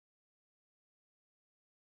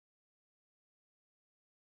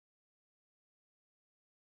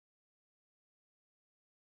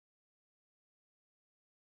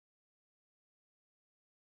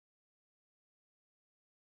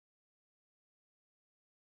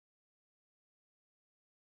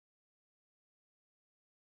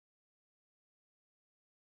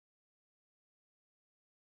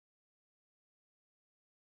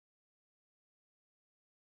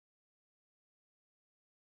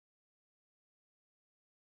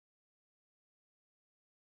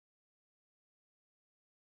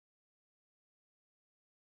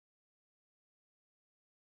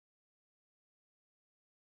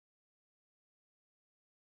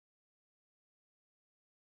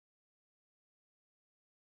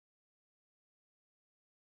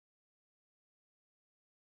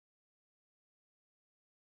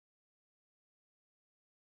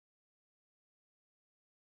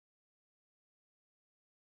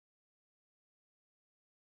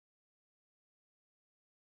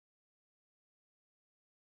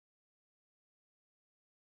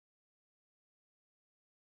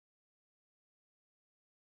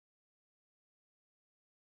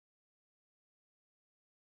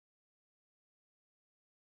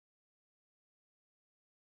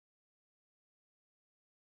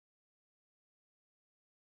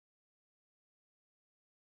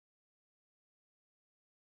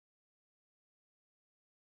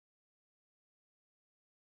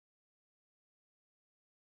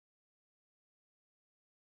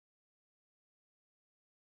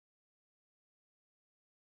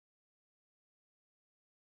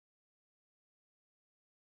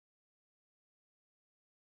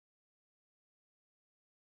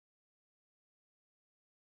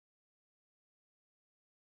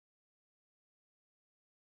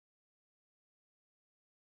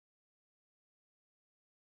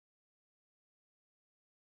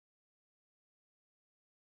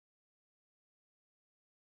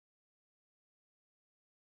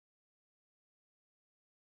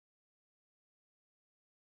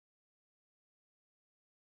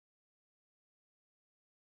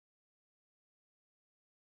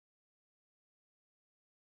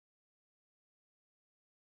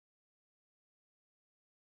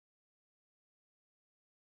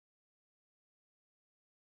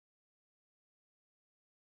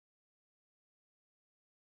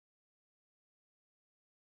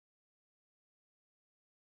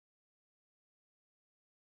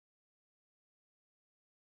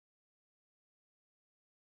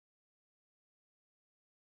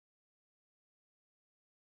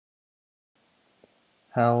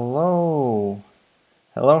Hello,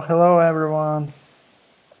 hello everyone.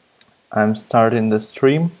 I'm starting the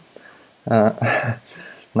stream.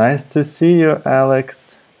 Nice to see you,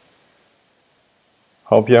 Alex.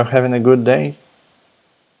 Hope you're having a good day.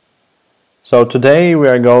 So today we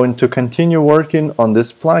are going to continue working on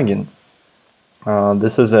this plugin.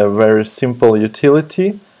 This is a very simple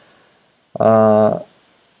utility.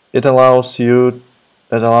 It allows you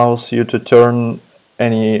to turn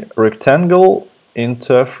any rectangle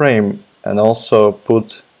into a frame and also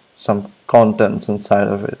put some contents inside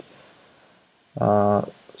of it.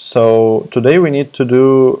 So today we need to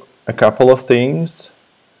do a couple of things.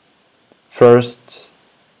 First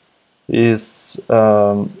is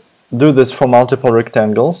do this for multiple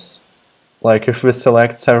rectangles. Like if we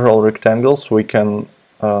select several rectangles, we can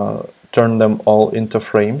turn them all into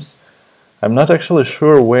frames. I'm not actually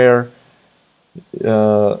sure where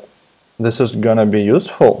this is gonna be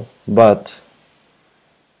useful, but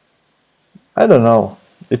I don't know.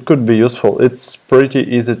 It could be useful. It's pretty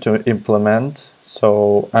easy to implement,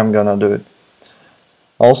 so I'm gonna do it.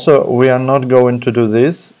 Also, we are not going to do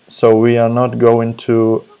this, so we are not going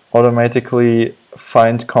to automatically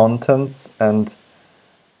find contents and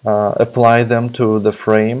apply them to the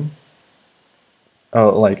frame,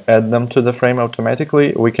 like add them to the frame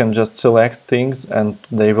automatically. We can just select things and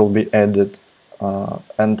they will be added.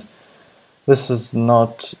 And this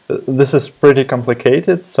is pretty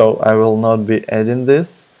complicated, so I will not be adding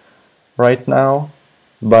this right now,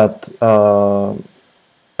 but and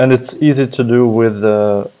it's easy to do with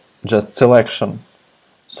just selection.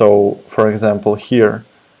 So, for example, here,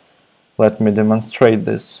 let me demonstrate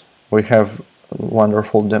this. We have a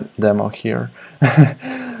wonderful demo here.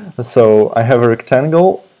 So I have a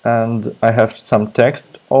rectangle and I have some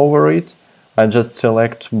text over it. I just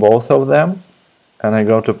select both of them and I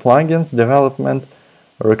go to Plugins, Development,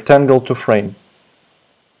 Rectangle to Frame.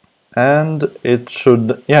 And it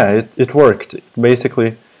should, yeah, it worked. It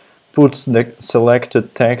basically puts the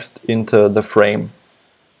selected text into the frame.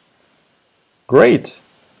 Great!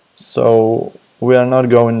 So we are not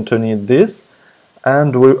going to need this.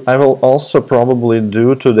 And I will also probably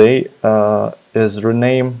do today is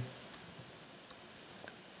rename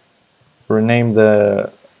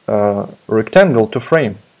the rectangle to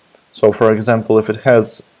frame. So for example, if it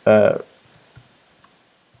has a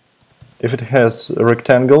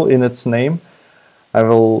rectangle in its name, I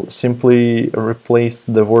will simply replace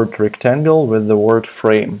the word rectangle with the word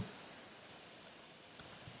frame.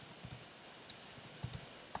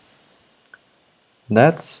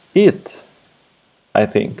 That's it, I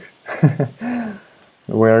think.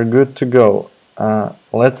 We're good to go.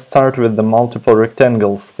 Let's start with the multiple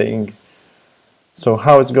rectangles thing. So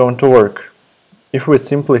how it's going to work? If we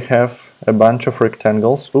simply have a bunch of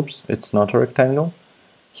rectangles, oops, it's not a rectangle.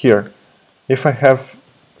 Here, if I have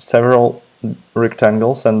several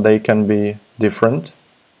rectangles and they can be different,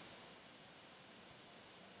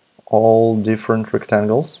 all different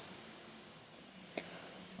rectangles,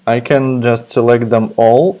 I can just select them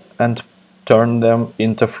all and turn them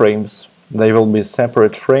into frames. They will be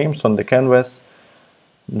separate frames on the canvas,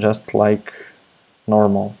 just like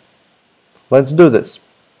normal. Let's do this.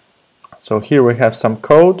 So here we have some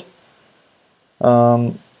code.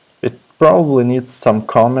 It probably needs some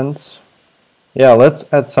comments. Yeah, let's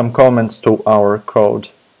add some comments to our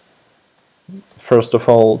code. First of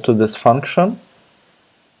all, to this function.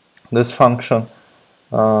 This function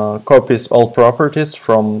copies all properties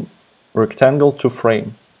from rectangle to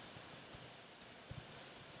frame.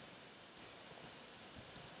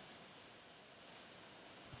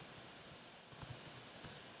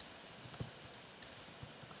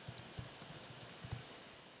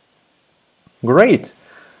 Great!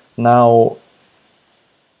 Now,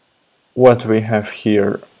 what we have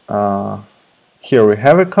here? Here we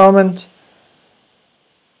have a comment.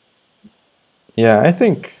 Yeah, I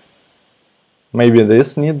think maybe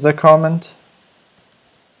this needs a comment.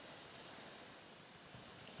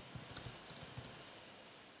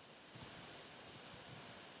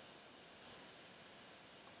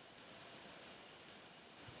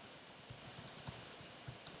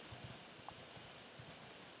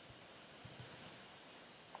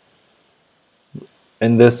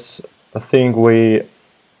 In this thing we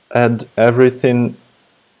add everything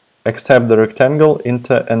except the rectangle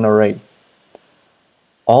into an array.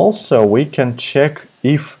 Also, we can check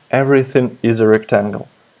if everything is a rectangle.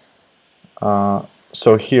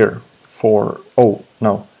 So here,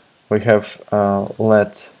 we have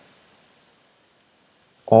let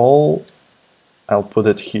all, I'll put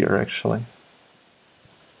it here actually.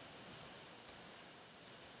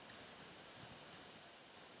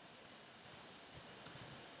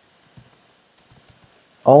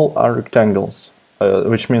 all are rectangles,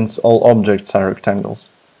 which means all objects are rectangles.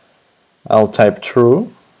 I'll type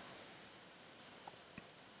true,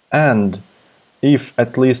 and if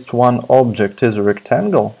at least one object is a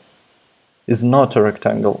rectangle, is not a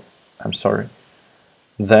rectangle, I'm sorry,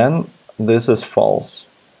 then this is false.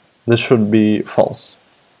 This should be false.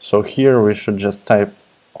 So here we should just type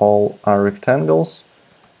all are rectangles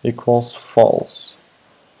equals false.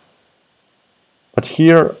 But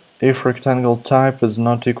here, if rectangle type is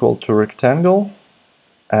not equal to rectangle,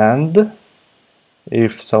 and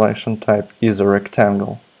if selection type is a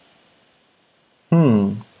rectangle.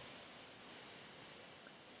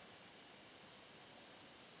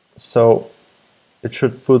 So it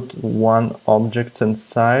should put one object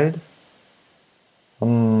inside.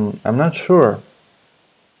 I'm not sure.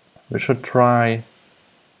 We should try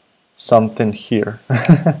something here.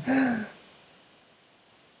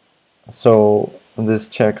 So this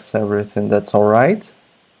checks everything, that's alright.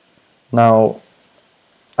 Now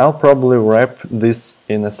I'll probably wrap this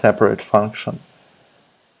in a separate function.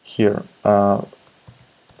 Here,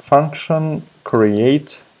 function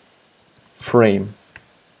create frame.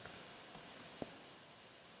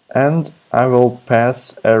 And I will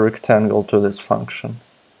pass a rectangle to this function.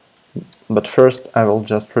 But first I will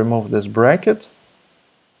just remove this bracket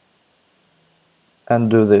and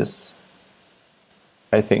do this,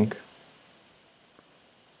 I think.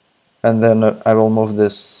 And then I will move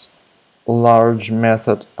this large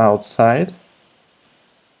method outside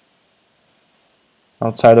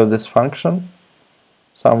of this function,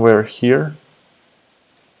 somewhere here.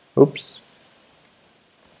 Oops.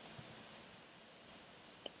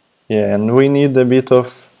 Yeah, and we need a bit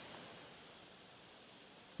of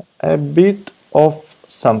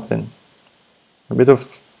something, a bit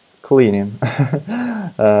of cleaning.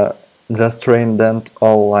 Just indent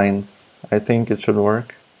all lines. I think it should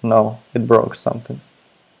work. No, it broke something.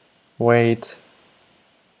 Wait,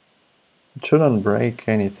 it shouldn't break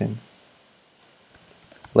anything.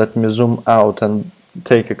 Let me zoom out and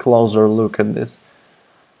take a closer look at this.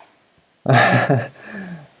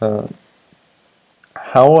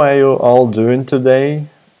 How are you all doing today?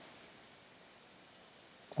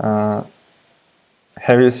 Have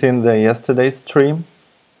you seen the yesterday's stream?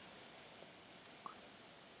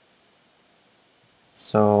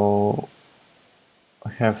 So I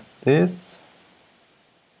have this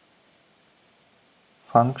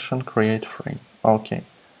function create frame. Okay,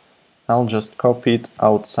 I'll just copy it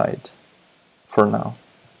outside for now.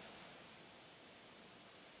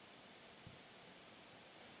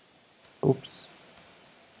 Oops.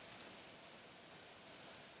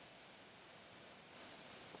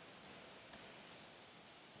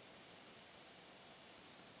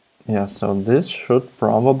 Yeah, so this should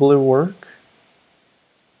probably work.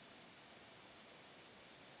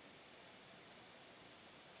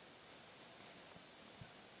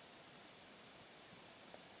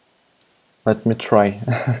 Let me try.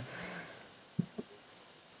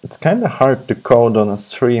 It's kind of hard to code on a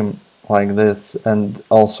stream like this and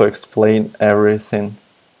also explain everything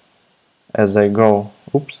as I go.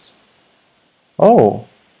 Oops. Oh,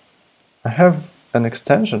 I have an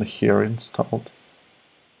extension here installed.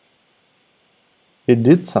 It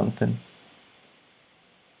did something.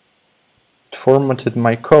 It formatted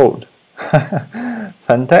my code.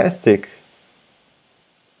 Fantastic.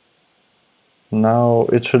 Now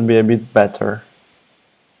it should be a bit better,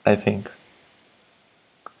 I think.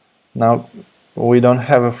 Now we don't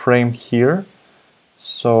have a frame here,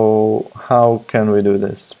 so how can we do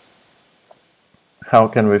this? How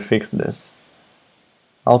can we fix this?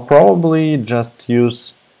 I'll probably just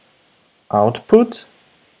use output.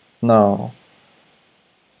 No.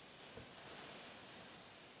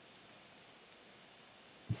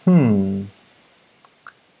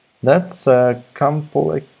 That's a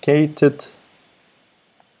complicated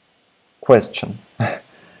question.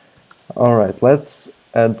 Alright, let's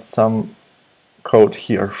add some code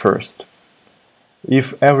here first.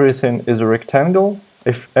 If everything is a rectangle,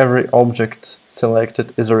 if every object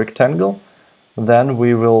selected is a rectangle, then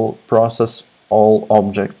we will process all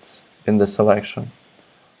objects in the selection.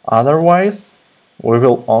 Otherwise, we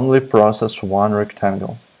will only process one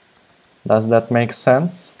rectangle. Does that make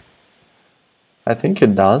sense? I think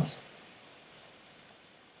it does.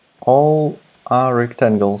 All are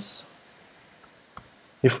rectangles.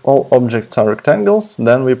 If all objects are rectangles,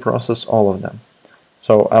 then we process all of them.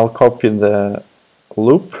 So I'll copy the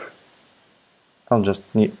loop. I'll just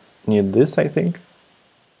need this, I think.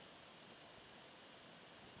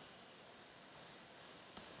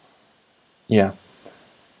 Yeah.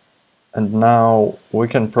 And now we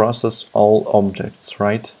can process all objects,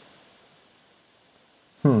 right?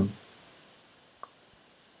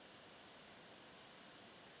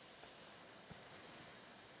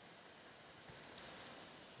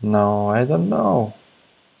 No, I don't know.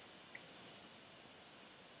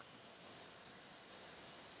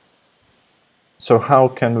 So how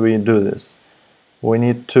can we do this? We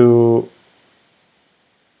need to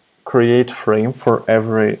create frame for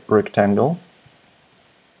every rectangle.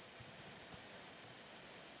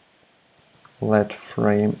 Let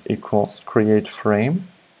frame equals create frame.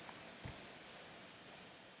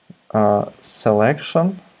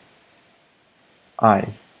 Selection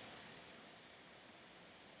I.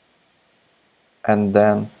 And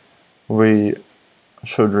then we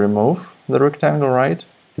should remove the rectangle, right?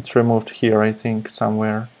 It's removed here, I think,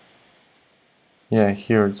 somewhere. Yeah,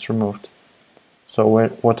 here it's removed. So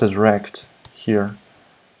what is rect here?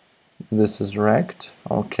 This is rect.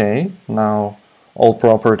 Okay, now all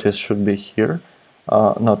properties should be here.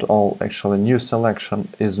 Not all, actually. New selection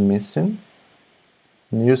is missing.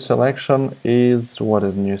 New selection is... what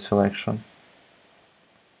is new selection?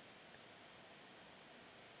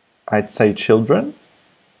 I'd say children.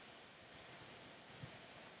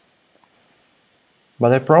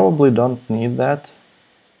 But I probably don't need that.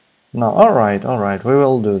 No, alright, we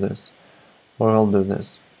will do this. We will do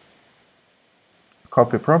this.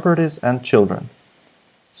 Copy properties and children.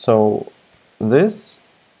 So this,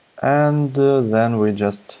 and then we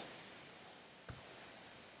just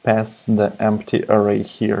pass the empty array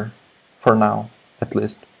here, for now, at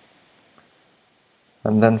least.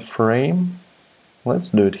 And then frame, let's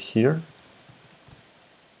do it here.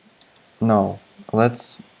 No,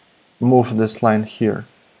 let's move this line here.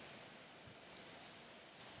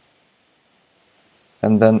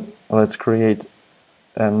 And then let's create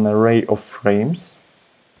an array of frames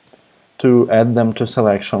to add them to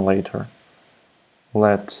selection later.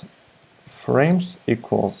 Let frames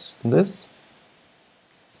equals this.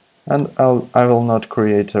 And I will not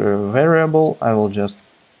create a variable, I will just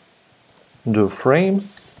do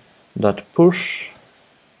frames dot push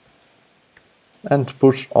and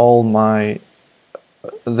push all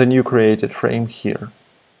the new created frame here.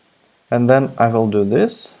 And then I will do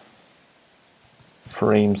this,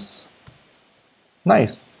 frames.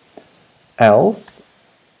 Nice. Else,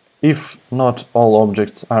 if not all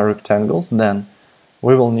objects are rectangles, then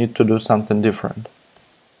we will need to do something different.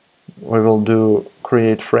 We will do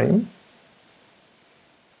create frame.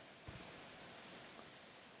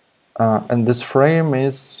 And this frame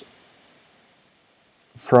is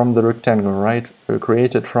from the rectangle, right? We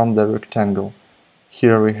created from the rectangle.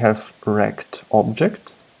 Here we have rect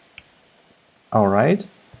object. Alright.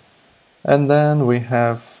 And then we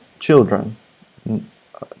have children.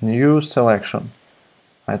 New selection,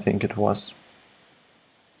 I think it was.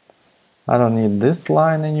 I don't need this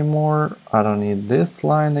line anymore. I don't need this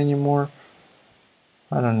line anymore.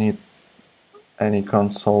 I don't need any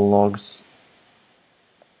console logs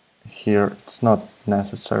here. It's not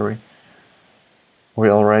necessary. We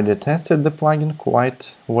already tested the plugin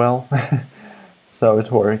quite well, so it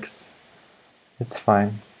works. It's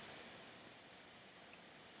fine.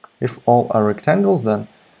 If all are rectangles, then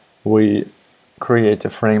we create a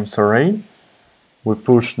frames array. We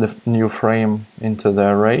push the new frame into the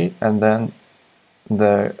array, and then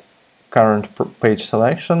the current page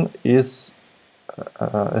selection is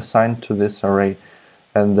assigned to this array,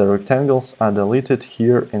 and the rectangles are deleted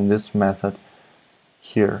here in this method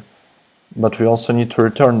here. But we also need to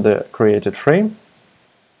return the created frame.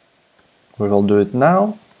 We will do it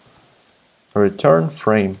now. Return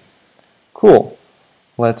frame. Cool.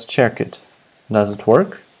 Let's check it. Does it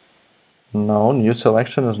work? No, new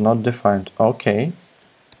selection is not defined. Okay.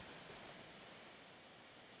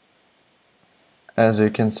 As you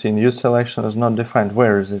can see, new selection is not defined.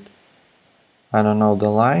 Where is it? I don't know, the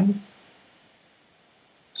line?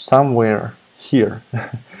 Somewhere here.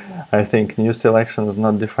 I think new selection is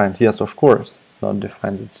not defined. Yes, of course, it's not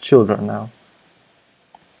defined. It's children now.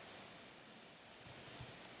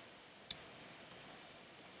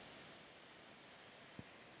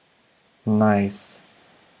 Nice.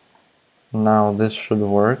 Now this should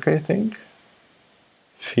work, I think.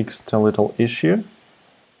 Fixed a little issue.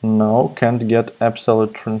 No, can't get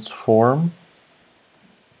absolute transform.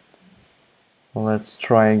 Let's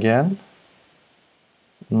try again.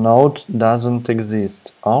 Node doesn't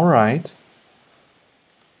exist. Alright.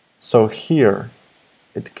 So here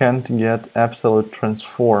it can't get absolute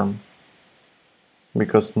transform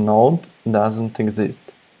because node doesn't exist.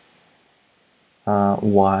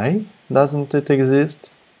 Why doesn't it exist?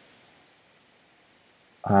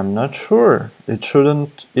 I'm not sure. It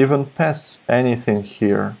shouldn't even pass anything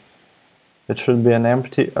here. It should be an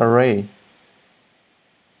empty array.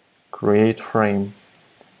 Create frame.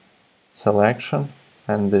 Selection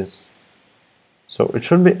and this. So it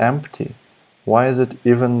should be empty. Why is it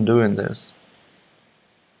even doing this?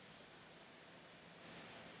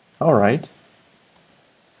 Alright.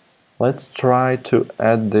 Let's try to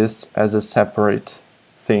add this as a separate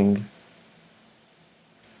thing.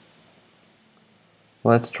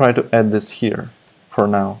 Let's try to add this here for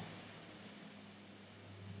now.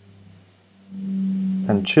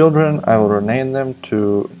 And children, I will rename them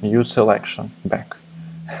to new selection back.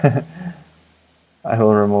 I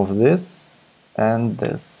will remove this and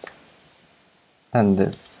this and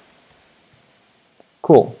this.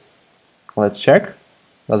 Cool. Let's check.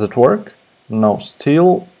 Does it work? No,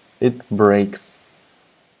 still it breaks.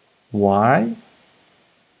 Why?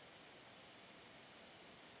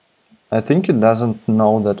 I think it doesn't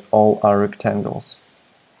know that all are rectangles.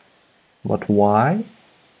 But why?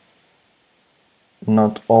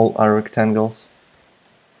 Not all are rectangles.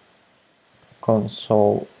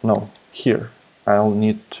 Console, no, here. I'll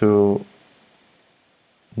need to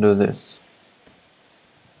do this.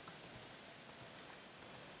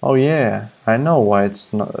 Oh yeah, I know why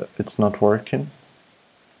it's not working.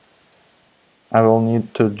 I will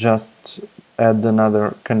need to just add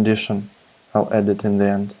another condition. I'll add it in the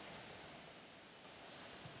end.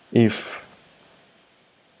 If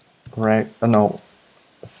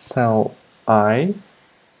cell I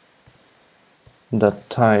that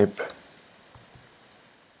type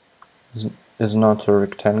is not a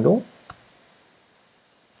rectangle,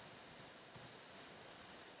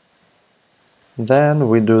 then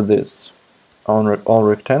we do this. All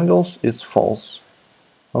rectangles is false.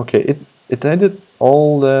 Okay, it added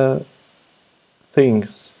all the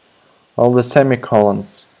things, all the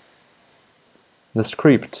semicolons, the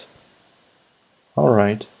script.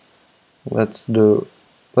 Alright, let's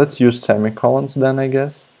use semicolons then, I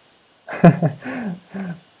guess.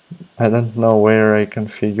 I don't know where I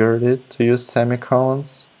configured it to use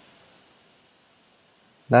semicolons.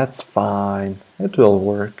 That's fine, it will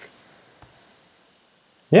work.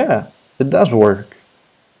 Yeah, it does work.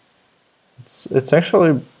 It's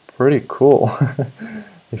actually pretty cool,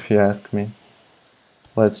 if you ask me.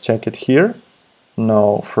 Let's check it here.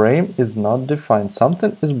 No, frame is not defined.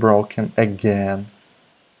 Something is broken again.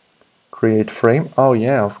 Create frame. Oh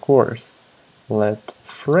yeah, of course. Let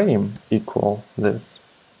frame equal this.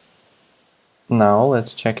 Now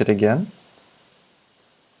let's check it again.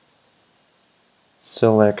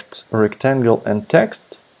 Select rectangle and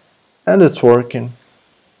text, and it's working.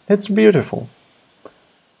 It's beautiful.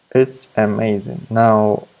 It's amazing.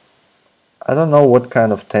 Now, I don't know what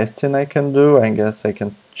kind of testing I can do. I guess I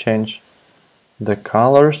can change the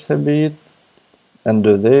colors a bit and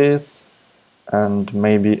do this and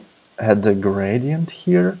maybe add a gradient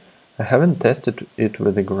here. I haven't tested it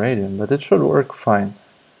with a gradient, but it should work fine.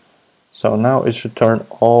 So now it should turn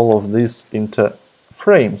all of this into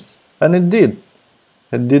frames, and it did.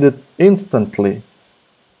 It did it instantly,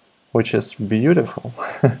 which is beautiful.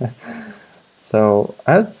 So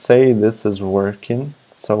I'd say this is working.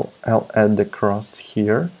 So I'll add the cross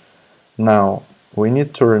here. Now we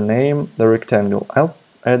need to rename the rectangle. I'll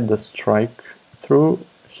add the strike through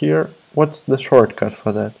here. What's the shortcut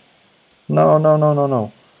for that?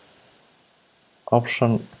 No.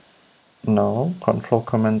 Option, no. Control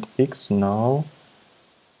Command X, no.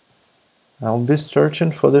 I'll be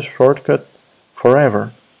searching for the shortcut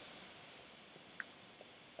forever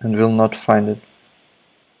and will not find it.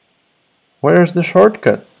 Where's the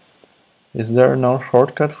shortcut? Is there no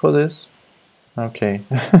shortcut for this? Okay.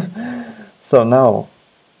 So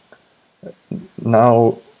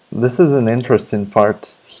now this is an interesting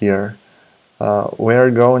part here. We're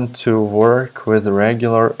going to work with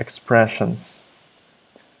regular expressions,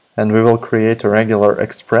 and we will create a regular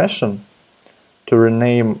expression to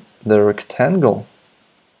rename the rectangle.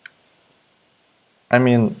 I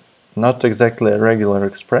mean, not exactly a regular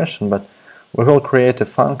expression, but we will create a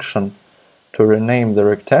function to rename the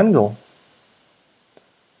rectangle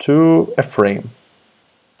to a frame.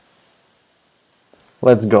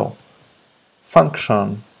 Let's go.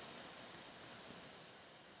 Function.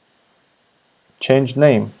 Change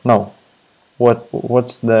name. No.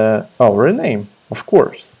 What's the... Oh, rename. Of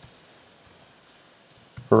course.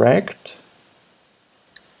 Rect.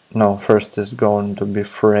 No, first is going to be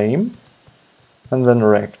frame. And then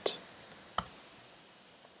rect.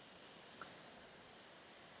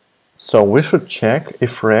 So we should check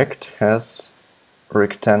if rect has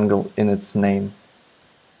rectangle in its name.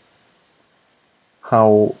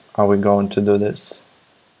 How are we going to do this?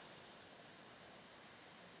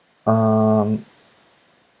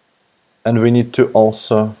 And we need to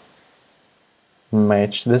also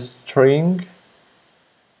match this string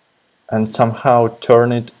and somehow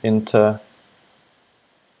turn it into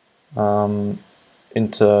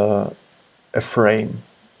a frame,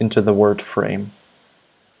 into the word frame.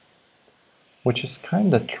 which is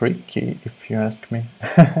kind of tricky if you ask me.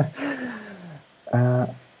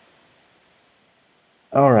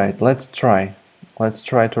 Alright, let's try. Let's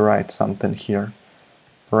try to write something here.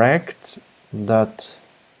 Rect dot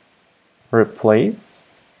replace,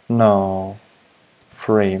 no,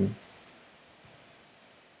 frame,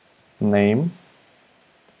 name,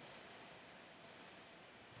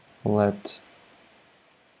 let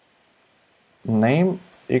name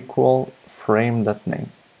equal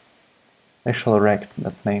frame.name, actually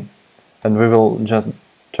rect.name, and we will just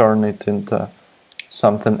turn it into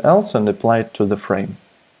something else and apply it to the frame.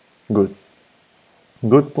 Good.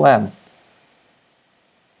 Good plan.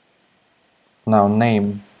 Now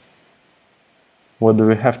name. What do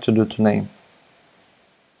we have to do to name?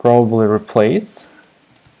 Probably replace.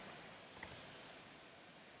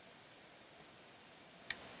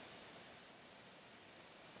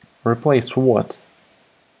 Replace what?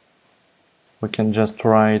 We can just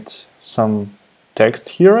write some text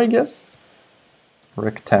here, I guess.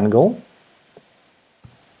 Rectangle.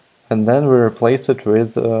 And then we replace it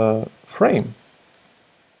with frame.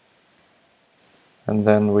 And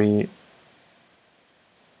then we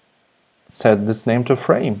set this name to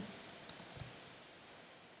frame.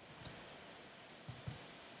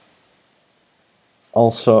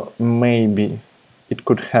 Also, maybe it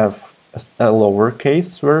could have a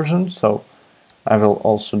lowercase version, so I will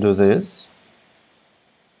also do this.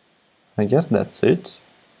 I guess that's it.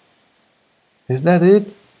 Is that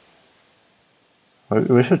it?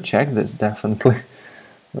 We should check this, definitely.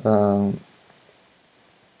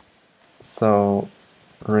 So,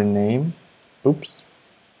 rename. Oops.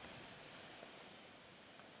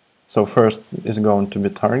 So first is going to be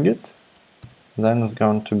target, then it's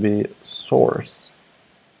going to be source.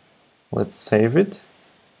 Let's save it,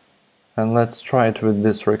 and let's try it with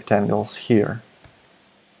these rectangles here.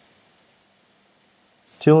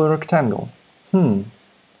 Still a rectangle.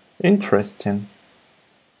 Interesting.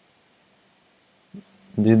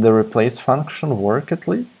 Did the replace function work at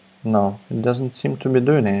least? No, it doesn't seem to be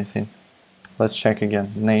doing anything. Let's check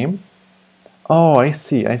again. Name. Oh, I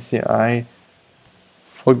see. I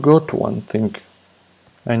forgot one thing.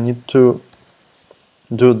 I need to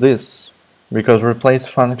do this, because replace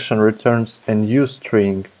function returns a new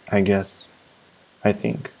string, I guess. I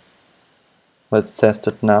think. Let's test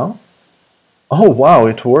it now. Oh wow,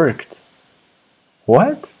 it worked!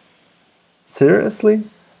 What? Seriously?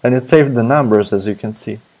 And it saved the numbers, as you can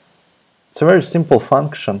see. It's a very simple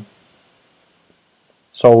function.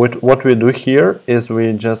 So what we do here is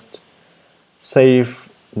we just save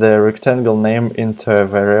the rectangle name into a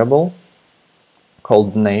variable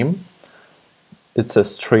called name. It's a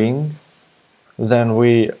string. Then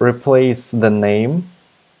we replace the name,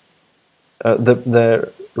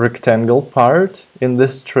 the rectangle part in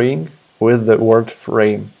this string with the word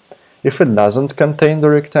frame. If it doesn't contain the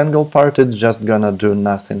rectangle part, it's just gonna do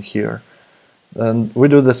nothing here. And we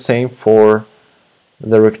do the same for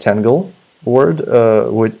the rectangle word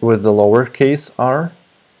with the lowercase r,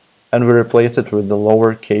 and we replace it with the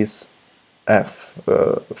lowercase f,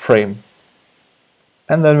 frame.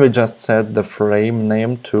 And then we just set the frame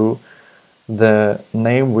name to the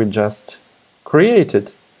name we just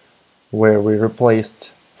created, where we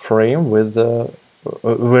replaced frame with the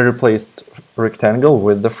we replaced rectangle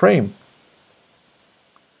with the frame.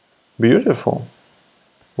 Beautiful.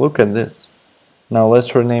 Look at this. Now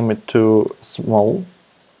let's rename it to small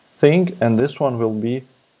thing, and this one will be,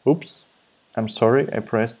 oops, I'm sorry, I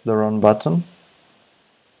pressed the wrong button.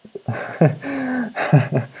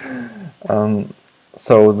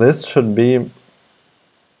 So this should be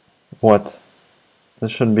what?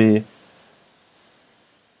 This should be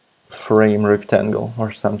frame rectangle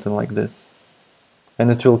or something like this. And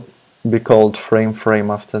it will be called frame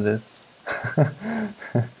after this.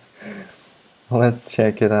 Let's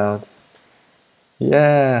check it out.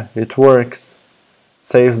 Yeah, it works.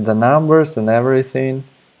 Saves the numbers and everything.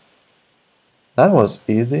 That was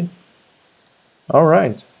easy.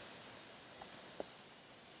 Alright.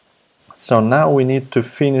 So now we need to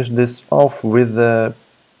finish this off with the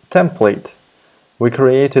template. We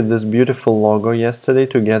created this beautiful logo yesterday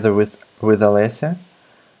together with Alessia,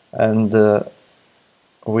 and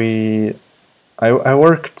I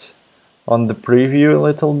worked on the preview a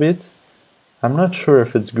little bit. I'm not sure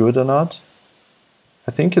if it's good or not.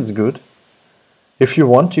 I think it's good. If you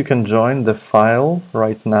want, you can join the file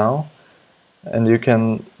right now and you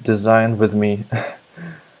can design with me.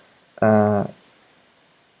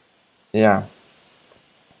 Yeah.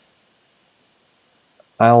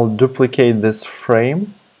 I'll duplicate this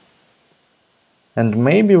frame and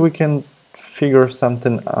maybe we can figure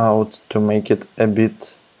something out to make it a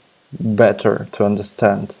bit better to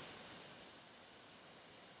understand.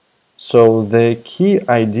 So the key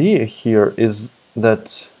idea here is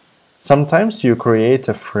that sometimes you create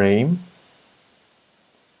a frame.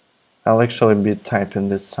 I'll actually be typing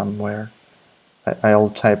this somewhere. I'll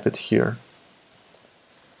type it here.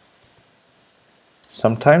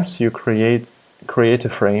 Sometimes you create a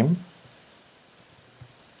frame.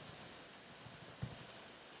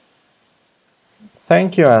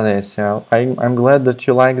 Thank you, Alessia. I'm glad that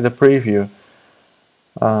you like the preview.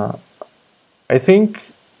 I think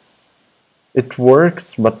it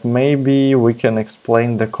works, but maybe we can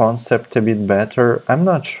explain the concept a bit better. I'm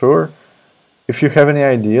not sure. If you have any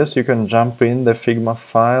ideas, you can jump in the Figma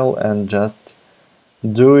file and just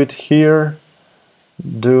do it here.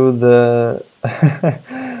 Do the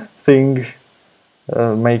thing,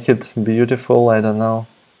 make it beautiful, I don't know.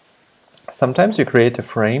 Sometimes you create a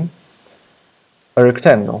frame, a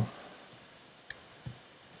rectangle,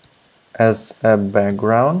 as a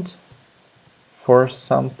background for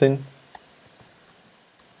something,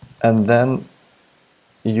 and then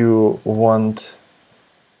you want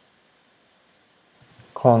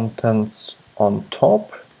contents on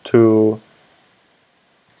top to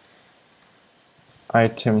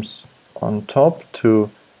items on top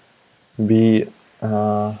to be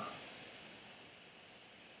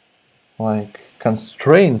like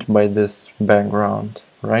constrained by this background,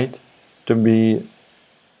 right? To be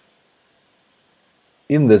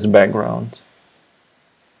in this background.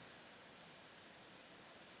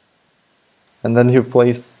 And then you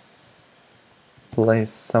place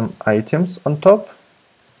some items on top.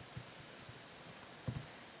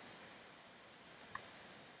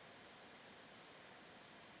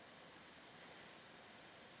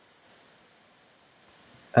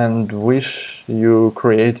 And wish you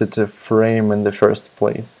created a frame in the first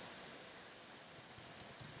place.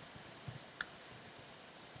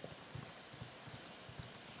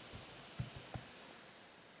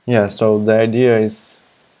 Yeah, so the idea is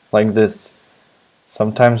like this.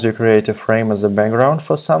 Sometimes you create a frame as a background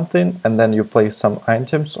for something, and then you place some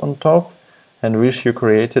items on top, and wish you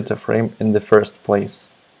created a frame in the first place.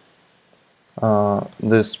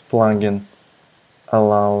 This plugin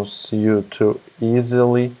allows you to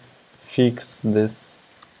easily fix this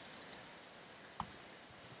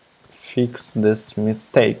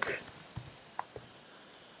mistake.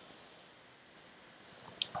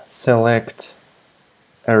 Select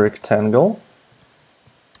a rectangle,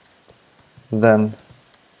 then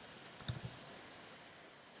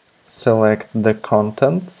select the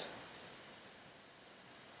contents,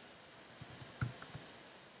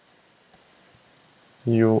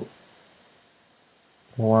 you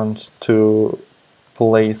want to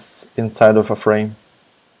place inside of a frame.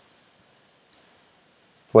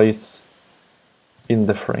 Place in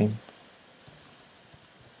the frame.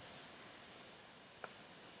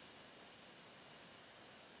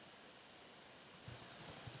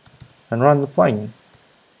 And run the plugin.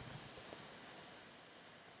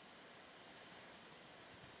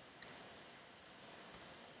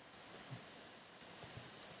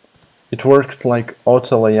 It works like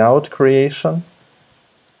auto layout creation,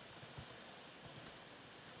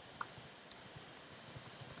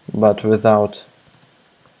 but without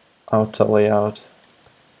auto layout.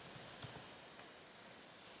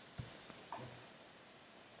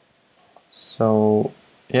 So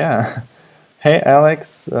yeah, hey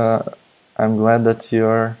Alex, I'm glad that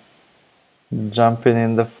you're jumping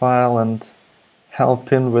in the file and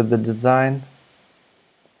helping with the design.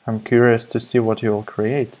 I'm curious to see what you will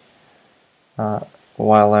create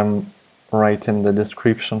while I'm writing the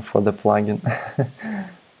description for the plugin.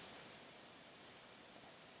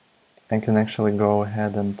 I can actually go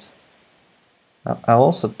ahead and I'll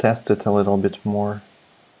also test it a little bit more.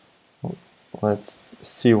 Let's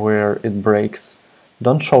see where it breaks.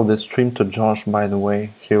 Don't show this stream to Josh, by the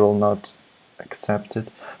way. He will not accept it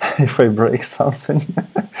if I break something.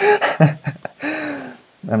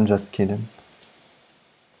 I'm just kidding.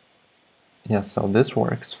 Yeah, so this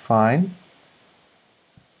works fine.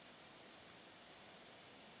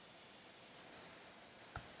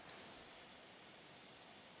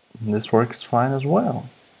 This works fine as well.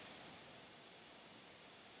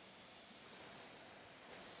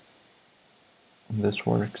 This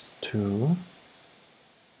works too.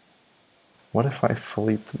 What if I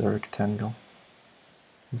flip the rectangle?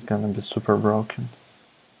 It's gonna be super broken.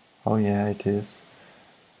 Oh yeah, it is.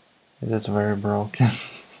 It is very broken.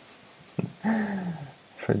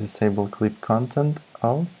 If I disable clip content,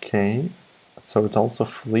 okay. So it also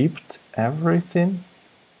flipped everything.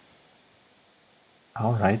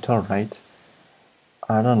 Alright, alright.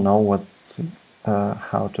 I don't know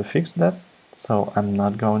how to fix that, so I'm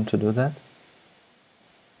not going to do that.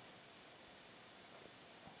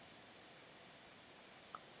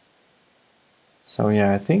 So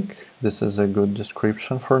yeah, I think this is a good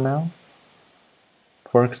description for now.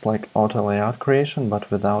 It works like auto layout creation,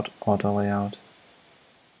 but without auto layout.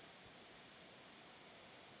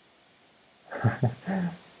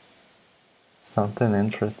 Something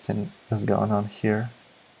interesting is going on here.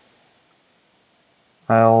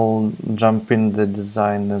 I'll jump in the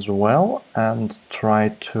design as well and try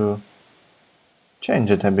to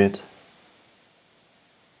change it a bit.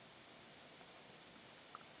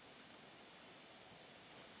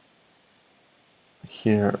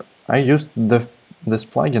 Here, I used this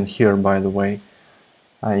plugin here, by the way.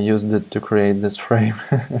 I used it to create this frame.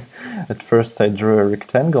 At first I drew a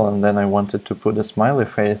rectangle and then I wanted to put a smiley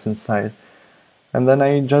face inside. And then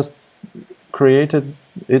I just created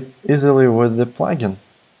it easily with the plugin.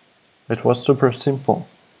 It was super simple.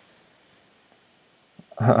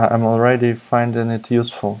 I'm already finding it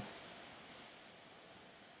useful.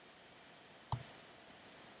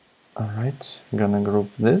 Alright, I'm gonna group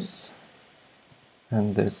this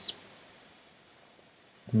and this.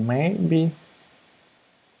 Maybe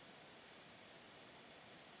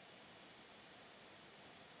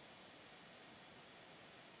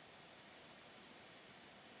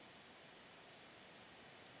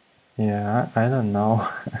yeah, I don't know.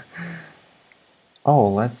 Oh,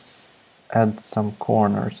 let's add some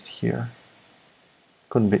corners here.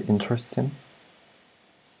 Could be interesting.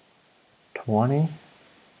 20.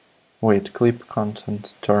 Wait, clip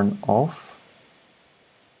content turn off.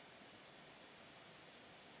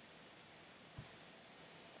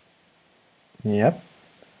 Yep.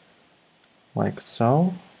 Like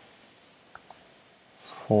so.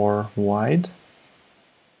 4 wide.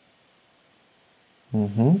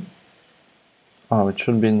 Oh, it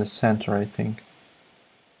should be in the center, I think.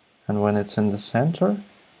 And when it's in the center,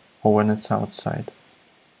 or when it's outside?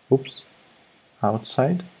 Oops.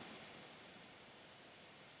 Outside?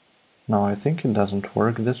 No, I think it doesn't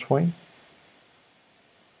work this way.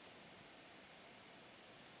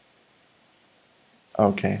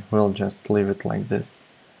 Okay, we'll just leave it like this.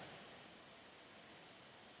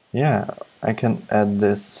 Yeah, I can add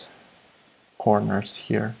this corners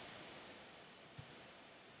here.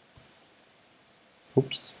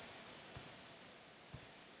 Oops.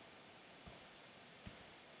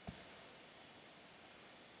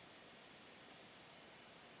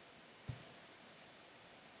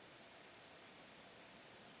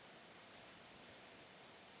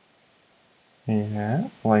 Yeah,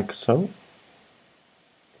 like so.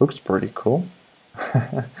 Looks pretty cool.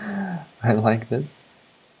 I like this.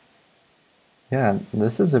 Yeah,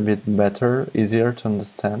 this is a bit better, easier to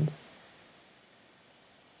understand.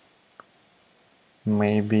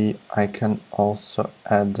 Maybe I can also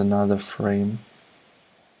add another frame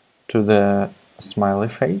to the smiley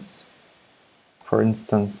face. For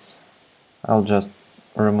instance, I'll just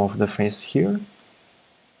remove the face here.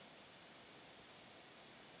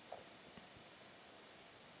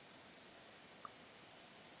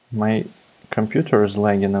 My computer is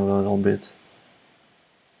lagging a little bit.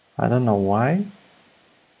 I don't know why.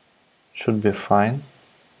 Should be fine,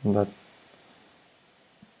 but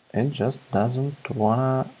it just doesn't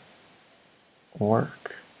wanna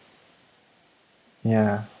work.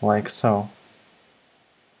 Yeah, like so.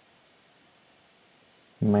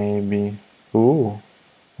 Maybe. Ooh,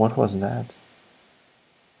 what was that?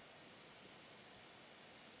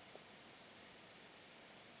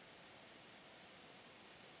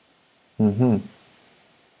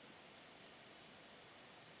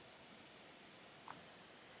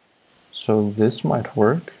 So this might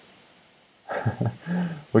work.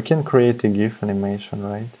 We can create a GIF animation,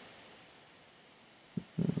 right?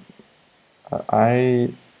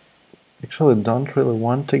 I actually don't really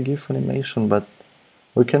want a GIF animation, but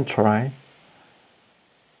we can try.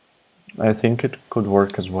 I think it could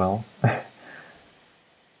work as well.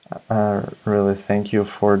 Really thank you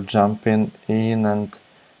for jumping in and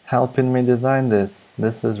helping me design this.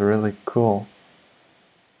 This is really cool.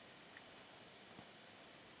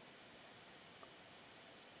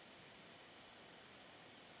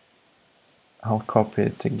 I'll copy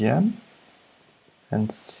it again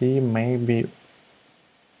and see, maybe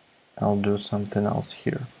I'll do something else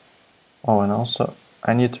here. Oh, and also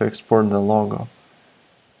I need to export the logo.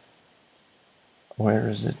 Where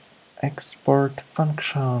is it? Export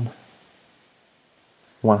function.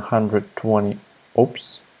 120,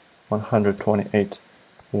 oops, 128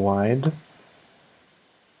 wide.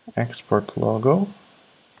 Export logo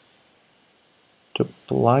to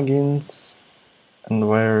plugins. And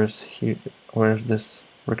where's this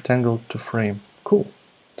rectangle to frame? Cool.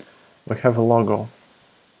 We have a logo.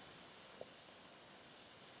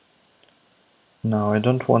 Now I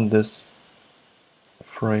don't want this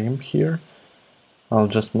frame here. I'll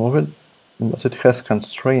just move it, but it has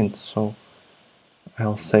constraints, so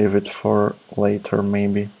I'll save it for later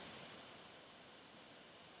maybe.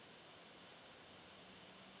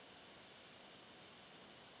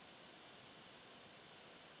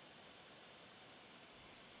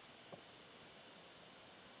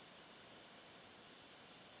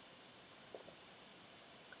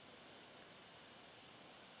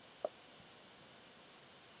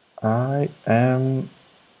 I am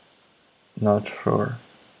not sure.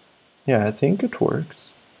 Yeah, I think it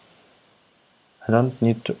works. I don't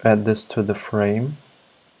need to add this to the frame.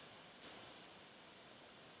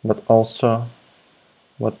 But also,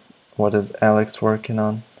 what is Alex working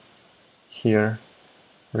on here?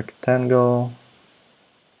 Rectangle,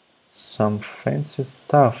 some fancy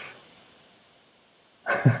stuff.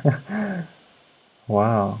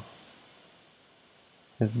 Wow.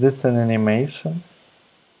 Is this an animation?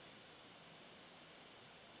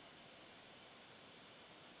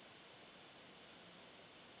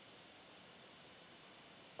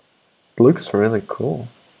 It looks really cool.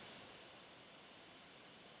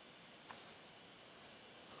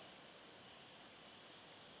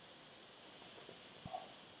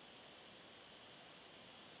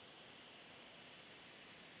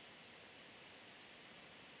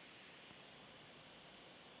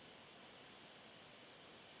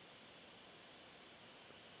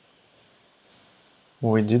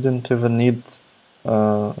 We didn't even need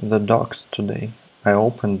the docs today. I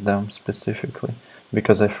opened them specifically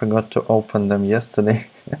because I forgot to open them yesterday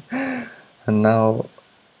and now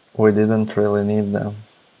we didn't really need them.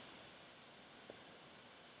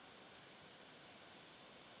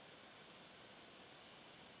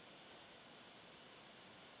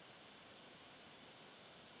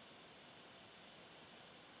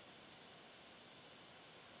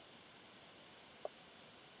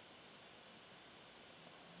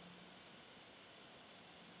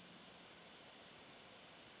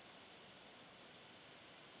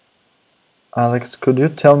 Alex, could you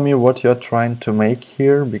tell me what you're trying to make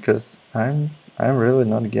here? Because I'm really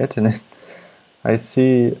not getting it. I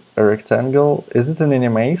see a rectangle. Is it an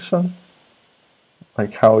animation?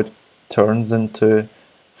 Like how it turns into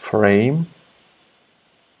frame?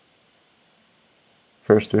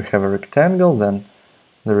 First we have a rectangle, then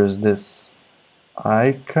there is this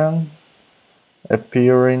icon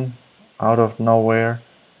appearing out of nowhere,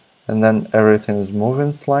 and then everything is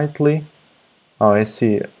moving slightly. Oh, I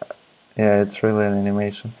see. Yeah, it's really an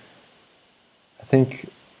animation. I think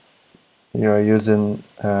you are using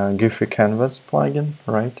Giphy Canvas plugin,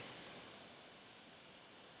 right?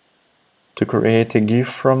 To create a GIF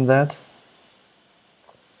from that.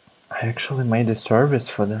 I actually made a service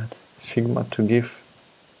for that, Figma to GIF.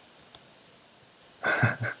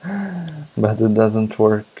 But it doesn't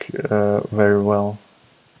work very well.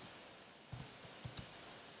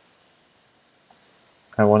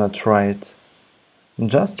 I want to try it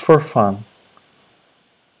just for fun.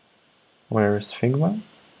 Where is Figma?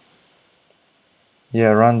 Yeah,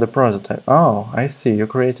 run the prototype. Oh, I see, you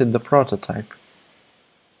created the prototype.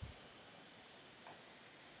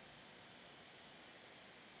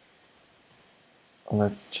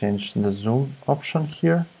 Let's change the zoom option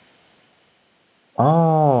here.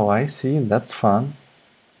 Oh, I see, that's fun.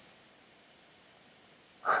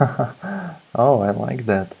 Oh, I like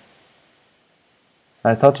that.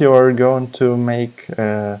 I thought you were going to make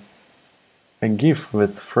a GIF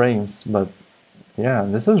with frames, but yeah,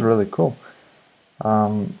 this is really cool.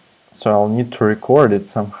 So I'll need to record it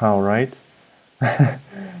somehow, right?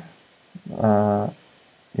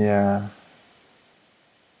 Yeah.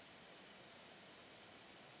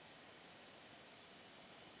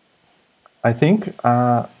 I think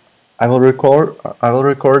I will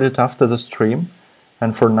record it after the stream,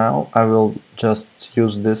 and for now I will just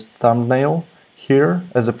use this thumbnail here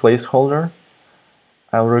as a placeholder.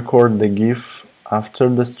 I'll record the GIF after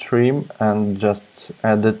the stream and just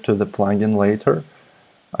add it to the plugin later.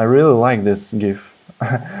 I really like this GIF.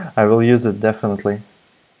 I will use it definitely.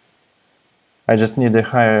 I just need a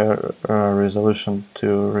higher resolution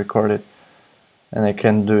to record it, and I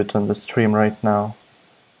can do it on the stream right now.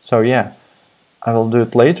 So yeah, I will do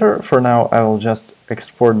it later. For now, I will just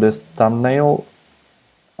export this thumbnail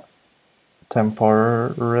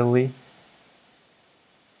temporarily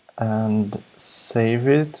and save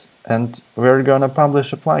it, and we're gonna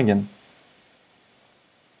publish a plugin.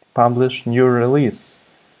 Publish new release.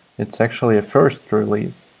 It's actually a first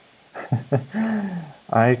release.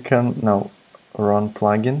 Run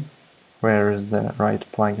plugin. Where is the right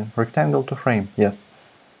plugin? Rectangle to frame, yes.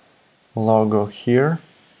 Logo here.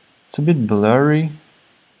 It's a bit blurry.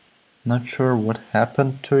 Not sure what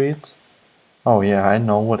happened to it. Oh yeah, I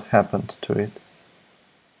know what happened to it.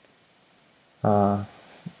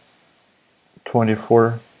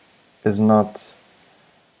 24 is not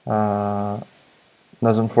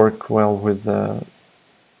doesn't work well with the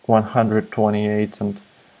 128 and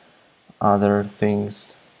other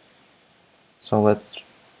things. So let's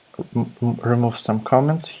remove some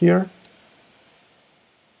comments here.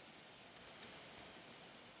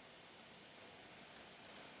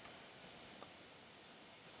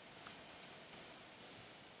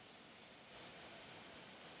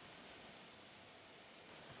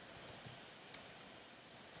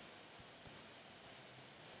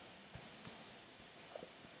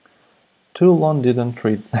 Too long didn't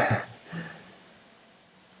read.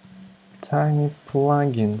 Tiny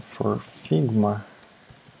plugin for Figma.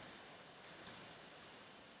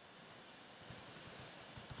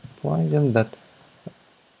 Plugin that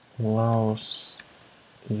allows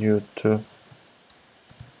you to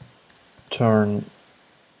turn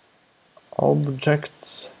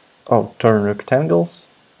turn rectangles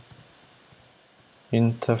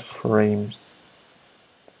into frames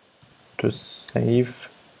to save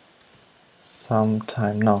some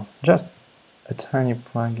time. No, just a tiny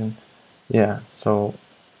plugin. Yeah, so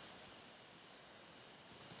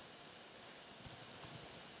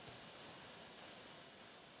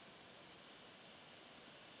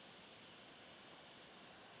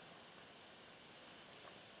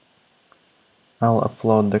I'll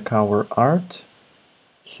upload the cover art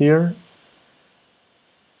here.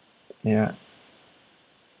 Yeah,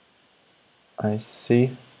 I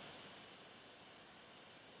see.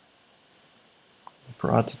 The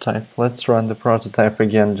prototype. Let's run the prototype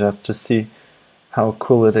again just to see how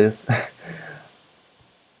cool it is.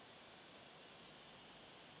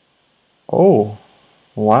 Oh,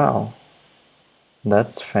 wow.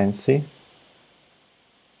 That's fancy.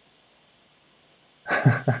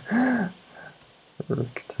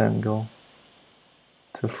 Rectangle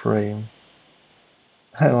to frame.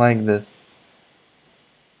 I like this.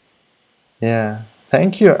 Yeah.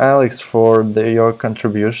 Thank you, Alex, for your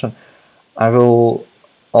contribution. I will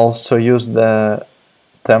also use the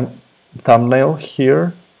thumbnail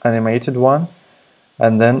here, animated one,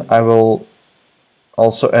 and then I will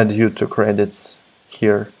also add you to credits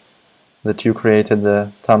here that you created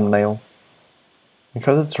the thumbnail,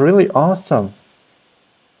 because it's really awesome.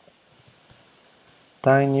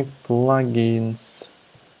 Tiny plugins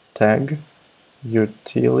tag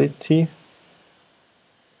utility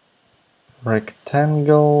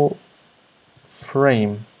rectangle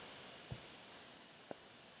frame.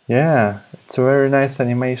 Yeah, it's a very nice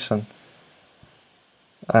animation.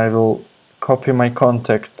 I will copy my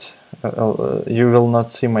contact. You will not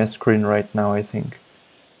see my screen right now, I think.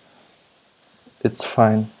 It's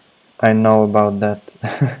fine. I know about that.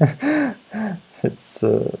 It's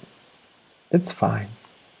fine.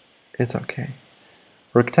 It's okay.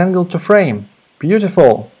 Rectangle to frame.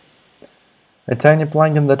 Beautiful. A tiny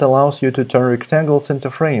plugin that allows you to turn rectangles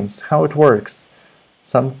into frames. How it works.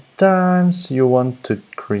 Sometimes you want to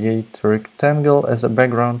create a rectangle as a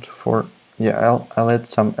background for... Yeah, I'll add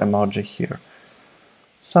some emoji here.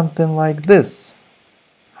 Something like this.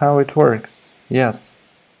 How it works. Yes.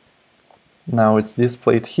 Now it's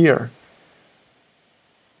displayed here.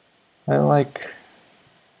 I like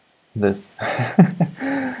this.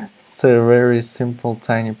 It's a very simple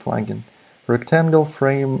tiny plugin. Rectangle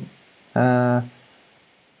frame.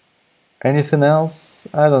 Anything else?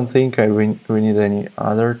 I don't think we need any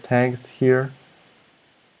other tags here.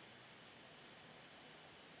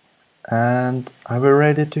 And are we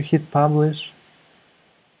ready to hit publish?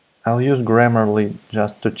 I'll use Grammarly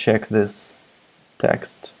just to check this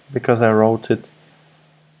text, because I wrote it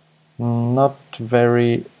not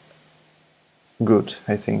very good,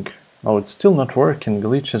 I think. Oh, it's still not working,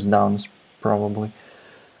 glitches down probably.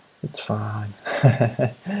 It's fine.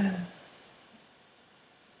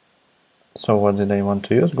 So what did I want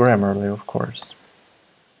to use? Grammarly, of course.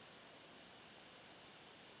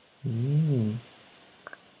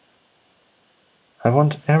 I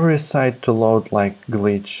want every site to load like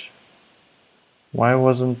glitch. Why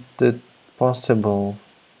wasn't it possible?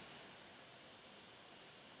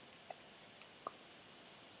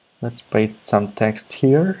 Let's paste some text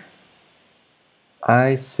here.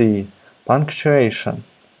 I see. Punctuation.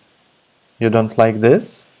 You don't like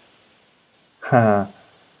this? Haha.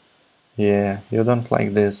 Yeah, you don't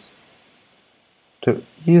like this. To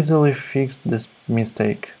easily fix this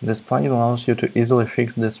mistake. This plugin allows you to easily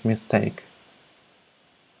fix this mistake.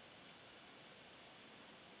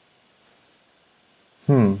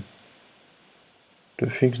 To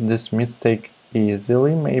fix this mistake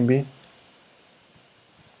easily, maybe.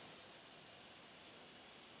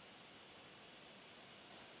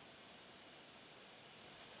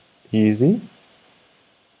 Easy.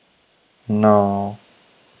 No.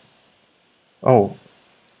 Oh,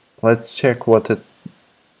 let's check what it...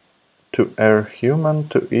 To err human,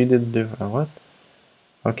 to edit the... what?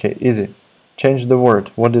 Okay, easy. Change the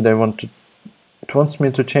word. What did I want to... It wants me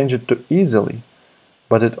to change it to easily,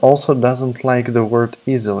 but it also doesn't like the word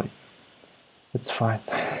easily. It's fine.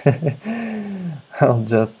 I'll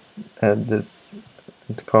just add this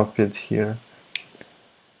and copy it here.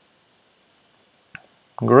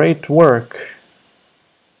 Great work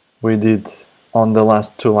we did on the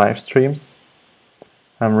last 2 live streams.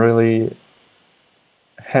 I'm really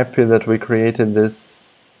happy that we created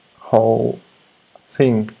this whole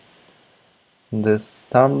thing. This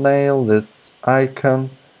thumbnail, this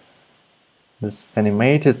icon, this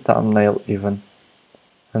animated thumbnail even.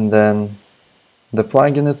 And then the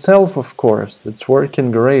plugin itself, of course, it's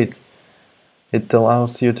working great. It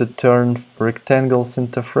allows you to turn rectangles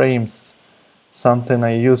into frames, something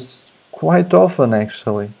I use quite often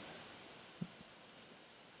actually.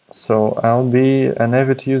 So I'll be an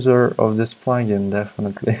avid user of this plugin,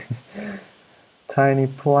 definitely. Tiny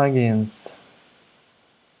plugins.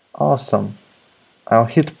 Awesome. I'll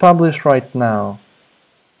hit publish right now.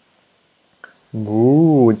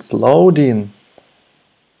 Ooh, it's loading.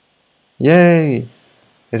 Yay!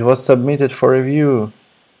 It was submitted for review.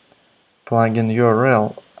 Plugin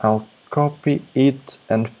URL. I'll copy it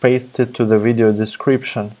and paste it to the video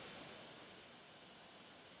description.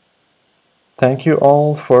 Thank you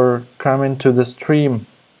all for coming to the stream.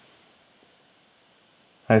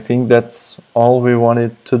 I think that's all we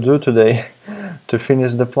wanted to do today, to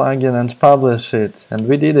finish the plugin and publish it, and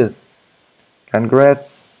we did it.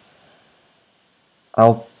 Congrats!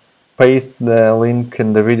 I'll paste the link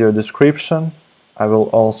in the video description. I will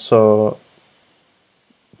also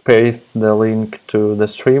paste the link to the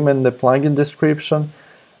stream in the plugin description,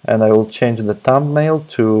 and I will change the thumbnail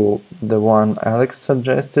to the one Alex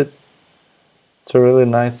suggested. It's a really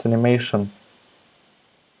nice animation.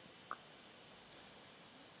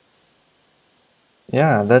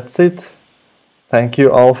 Yeah, that's it. Thank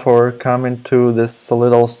you all for coming to this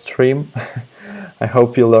little stream. I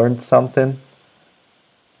hope you learned something.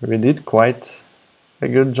 We did quite a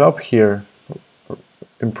good job here.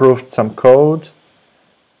 Improved some code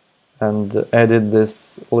and added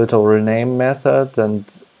this little rename method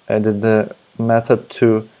and added the method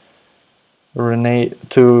to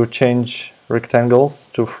change rectangles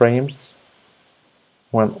to frames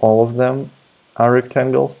when all of them are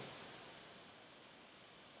rectangles.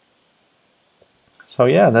 So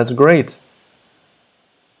yeah, that's great.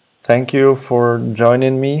 Thank you for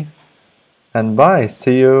joining me, and bye.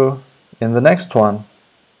 See you in the next one.